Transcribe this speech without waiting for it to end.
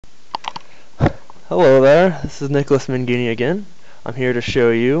Hello there, this is Menghini again. I'm here to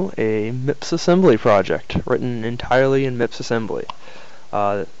show you a MIPS Assembly project written entirely in MIPS Assembly.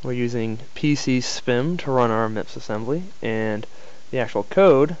 We're using PCSpim to run our MIPS Assembly, and the actual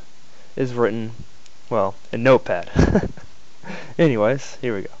code is written, well, in Notepad. Anyways,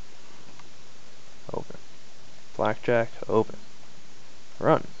 here we go. Open. Blackjack, open.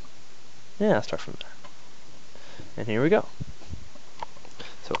 Run. Yeah, I'll start from there. And here we go.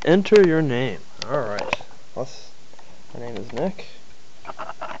 So enter your name. Alright. My name is Nick.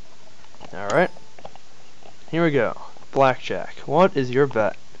 Alright. Here we go. Blackjack. What is your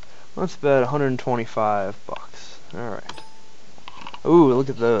bet? Let's bet 125 bucks. Alright. Ooh, look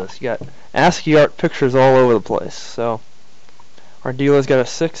at those. You got ascii-art pictures all over the place. So our dealer's got a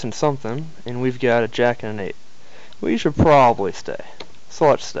 6 and something, and we've got a jack and an 8. We should probably stay. So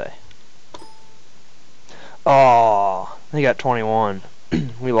let's stay. Oh, they got 21.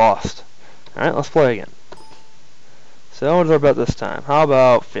 We lost. Alright, let's play again. So what is our bet this time? How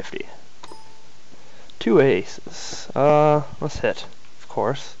about 50? 2 aces. Let's hit, of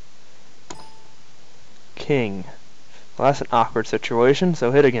course. King. Well, that's an awkward situation,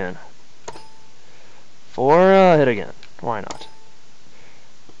 so hit again. 4, hit again. Why not?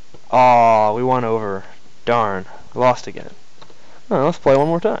 Aw, we won over. Darn. We lost again. Oh, let's play one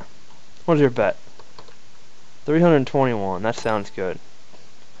more time. What is your bet? 321. That sounds good.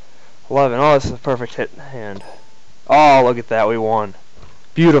 11. Oh, this is a perfect hit hand. Oh, look at that. We won.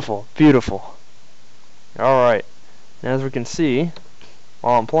 Beautiful. Beautiful. Alright. And as we can see,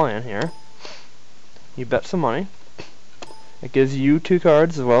 while I'm playing here, you bet some money. It gives you 2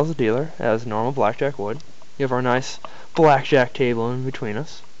 cards as well as the dealer, as normal blackjack would. You have our nice blackjack table in between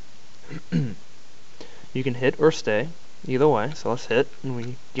us. You can hit or stay, either way. So let's hit, and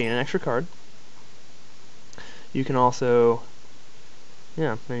we gain an extra card. You can also,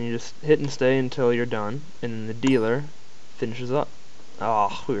 yeah, then you just hit and stay until you're done, and the dealer finishes up.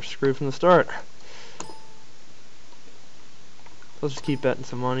 Oh, we were screwed from the start. Let's just keep betting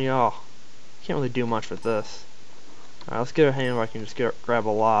some money. Oh, can't really do much with this. Alright, let's get a hand where I can just grab a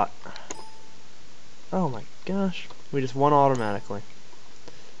lot. Oh my gosh, we just won automatically.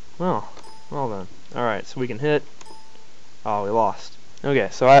 Well then. Alright, so we can hit. Oh, we lost. Okay,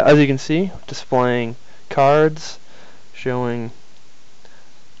 so as you can see, displaying cards, showing,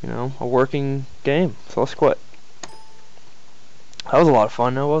 you know, a working game. So let's quit. That was a lot of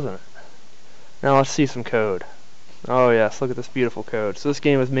fun, now, wasn't it? Now let's see some code. Oh yes, look at this beautiful code. So this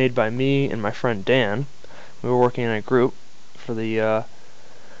game was made by me and my friend Dan. We were working in a group for the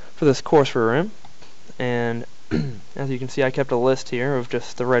for this course we were in, and as you can see, I kept a list here of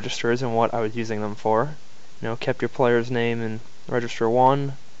just the registers and what I was using them for. You know, kept your player's name in register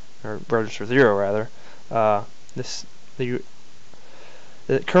 1, or register 0 rather.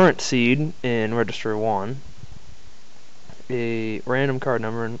 The current seed in register 1, a random card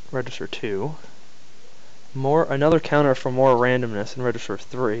number in register 2, another counter for more randomness in register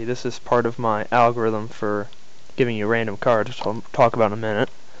 3. This is part of my algorithm for giving you random cards, which I'll talk about in a minute.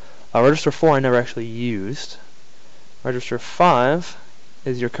 Register 4 I never actually used. Register 5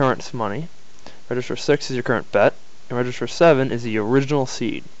 is your current money. Register 6 is your current bet. And register 7 is the original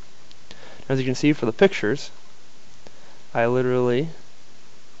seed. As you can see for the pictures, I literally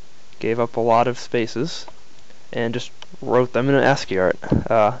gave up a lot of spaces and just wrote them in an ascii-art.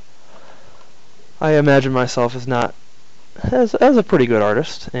 I imagine myself as a pretty good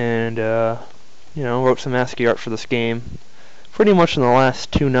artist, and you know, wrote some ascii-art for this game pretty much in the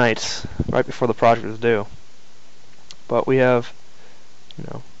last 2 nights, right before the project was due. But we have, you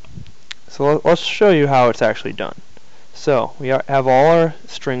know, so let's show you how it's actually done. So we have all our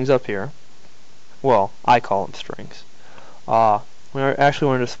strings up here. Well, I call them strings. When I actually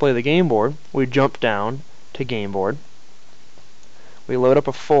want to display the game board, we jump down to game board. We load up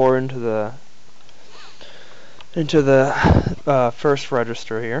a 4 into the first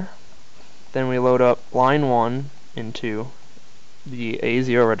register here. Then we load up line 1 into the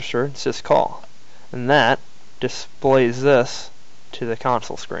A0 register, and syscall. And that displays this to the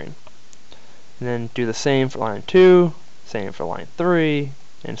console screen. And then do the same for line 2, same for line 3,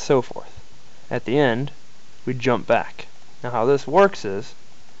 and so forth. At the end, we jump back. Now how this works is,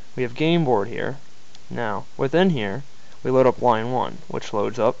 we have game board here. Now, within here, we load up line 1, which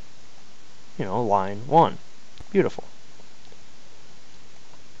loads up, you know, line 1. Beautiful.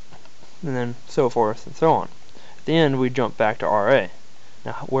 And then so forth and so on. At the end, we jump back to RA.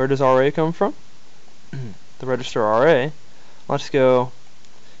 Now, where does RA come from? The register RA. Let's go.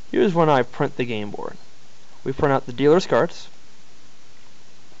 Here's when I print the game board. We print out the dealer's cards,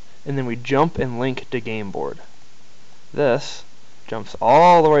 and then we jump and link to game board. This jumps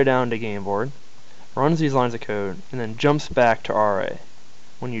all the way down to game board, runs these lines of code, and then jumps back to RA.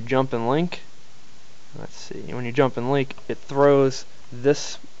 When you jump and link, let's see, when you jump and link, it throws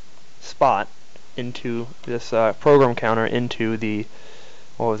this spot into this program counter into the,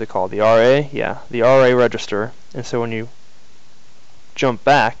 what was it called, the RA? Yeah, the RA register. And so when you jump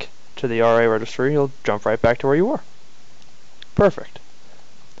back to the RA register, you'll jump right back to where you were. Perfect.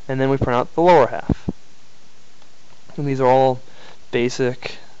 And then we print out the lower half. And these are all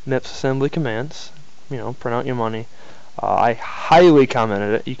basic MIPS assembly commands. You know, print out your money. I highly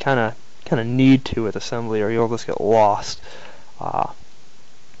commented it. You kind of need to with assembly, or you'll just get lost.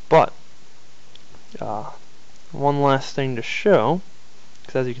 But one last thing to show,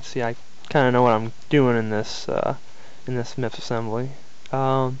 because as you can see, I kind of know what I'm doing in this MIPS assembly.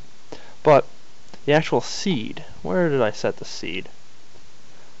 But the actual seed, where did I set the seed?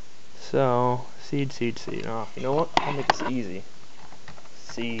 So seed. Oh, you know what? I'll make this easy.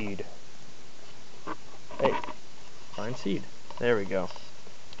 Seed. Hey, find seed. There we go.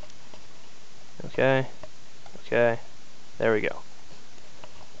 Okay. There we go.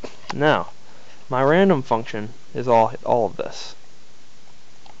 Now, my random function is all of this.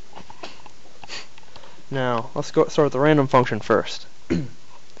 Now, let's start with the random function first.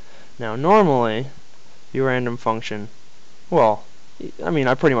 Now, normally, your random function, well, I mean,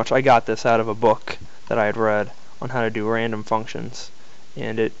 I got this out of a book that I had read on how to do random functions,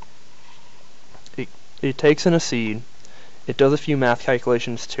 and it takes in a seed, it does a few math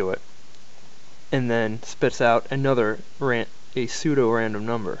calculations to it, and then spits out a pseudo-random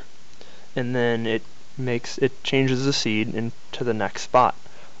number, and then it changes the seed into the next spot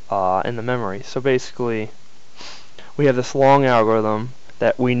in the memory. So basically, we have this long algorithm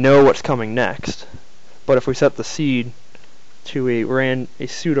that we know what's coming next, but if we set the seed to a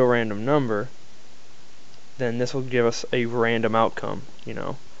pseudo-random number, then this will give us a random outcome, you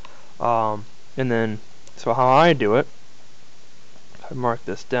know. And then, so how I do it, I mark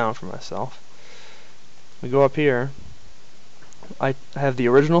this down for myself. We go up here, I have the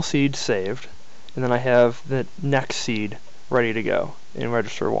original seed saved, and then I have the next seed ready to go in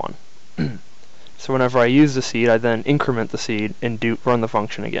register 1. So whenever I use the seed, I then increment the seed and run the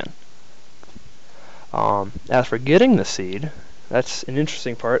function again. As for getting the seed, that's an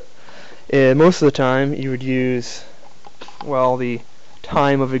interesting part. Most of the time you would use, well, the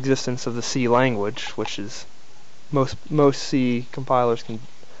time of existence of the C language, which is most C compilers can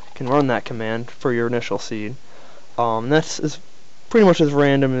run that command for your initial seed. That's pretty much as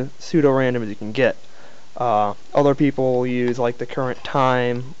random, pseudo-random as you can get. Other people use like the current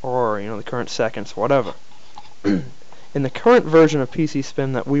time, or the current seconds, whatever. In the current version of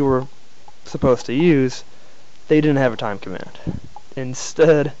PCSpim that we were supposed to use, they didn't have a time command.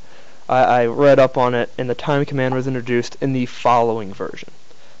 Instead, I read up on it, and the time command was introduced in the following version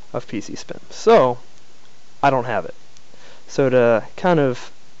of PCSpim. So I don't have it. So to kind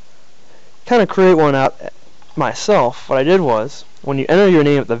of create one out myself, what I did was, when you enter your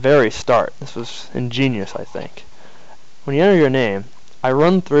name at the very start, this was ingenious, I think. When you enter your name, I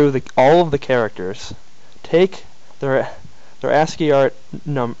run through all of the characters, take their ascii-art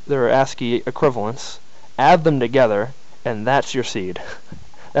their ASCII equivalents, add them together, and that's your seed.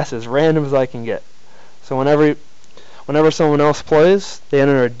 That's as random as I can get. So whenever someone else plays, they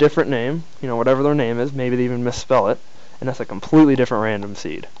enter a different name, whatever their name is, maybe they even misspell it, and that's a completely different random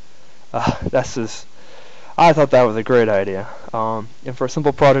seed. I thought that was a great idea, and for a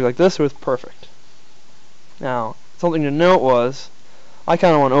simple project like this, it was perfect. Now, something to note was, I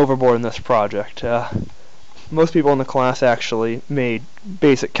kind of went overboard in this project. Most people in the class actually made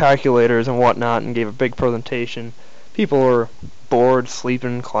basic calculators and whatnot and gave a big presentation. People were bored,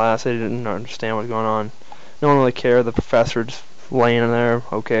 sleeping in class, they didn't understand what was going on. No one really cared, the professor just laying in there,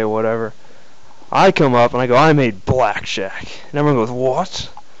 okay, whatever. I come up and I go, I made Blackjack. And everyone goes, what?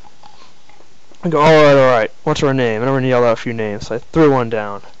 I go, alright, what's her name? And everyone yelled out a few names, so I threw one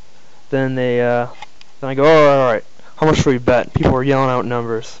down. Then I go, alright, how much should we bet? People were yelling out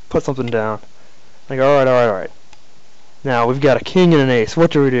numbers, put something down. I go, alright. Now, we've got a king and an ace,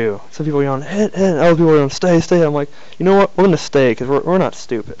 what do we do? Some people are yelling, hit, other people are yelling, stay. I'm like, you know what, we're going to stay, because we're not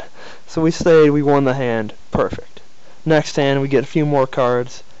stupid. So we stayed, we won the hand, perfect. Next hand, we get a few more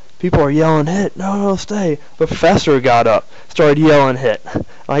cards. People are yelling, hit, no, stay. The professor got up, started yelling, hit. And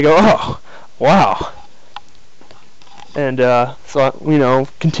I go, oh, wow. And so,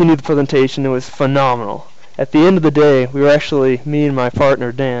 continued the presentation. It was phenomenal. At the end of the day, me and my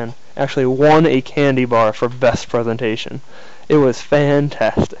partner, Dan, actually won a candy bar for best presentation. It was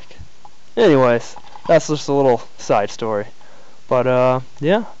fantastic. Anyways, that's just a little side story. But,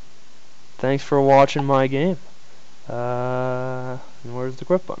 yeah. Thanks for watching my game. And where's the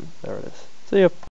quit button? There it is. See ya.